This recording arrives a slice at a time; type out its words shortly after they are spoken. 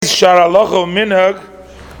Shar Halacha Minhag.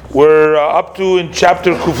 We're up to in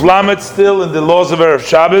chapter Kuflamet, still in the laws of Erev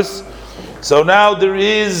Shabbos. So now there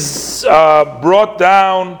is brought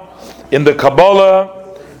down in the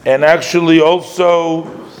Kabbalah and actually also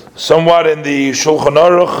somewhat in the Shulchan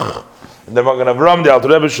Aruch, in the Magen Avram, the Alter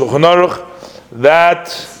Rebbe Shulchan Aruch,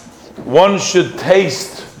 that one should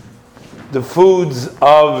taste the foods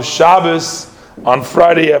of Shabbos on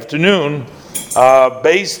Friday afternoon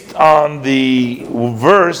based on the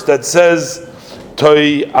verse that says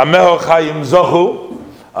Toy Ameho Chayim Zochu,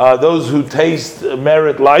 those who taste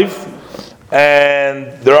merit life.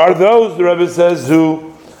 And there are those, the Rebbe says,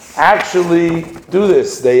 who actually do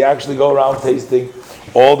this. They actually go around tasting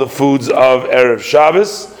all the foods of Erev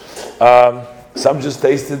Shabbos. Some just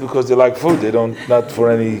taste it because they like food. They don't, not for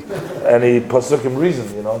any pasukim reason,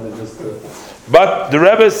 They just. But the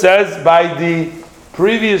Rebbe says, by the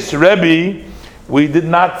previous Rebbe, we did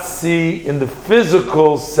not see in the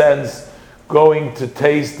physical sense going to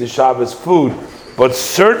taste the Shabbos food, but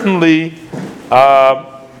certainly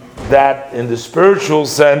that in the spiritual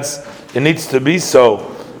sense it needs to be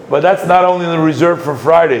so. But that's not only the reserve for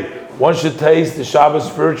Friday. One should taste the Shabbos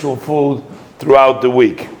spiritual food throughout the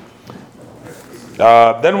week.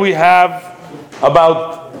 Then we have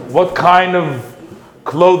about what kind of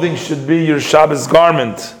clothing should be your Shabbos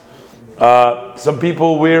garment. Some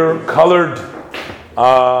people wear colored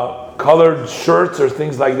shirts or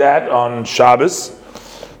things like that on Shabbos.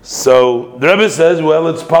 So the Rebbe says, well,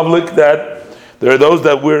 it's public that there are those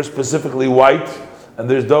that wear specifically white, and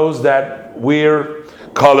there's those that wear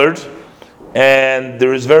colored, and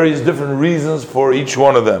there is various different reasons for each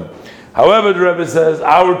one of them. However, the Rebbe says,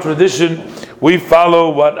 our tradition, we follow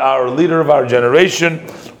what our leader of our generation,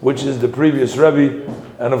 which is the previous Rebbe,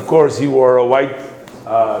 and of course he wore a white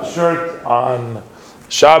shirt on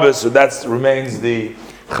Shabbos, so that remains the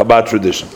Chabad tradition.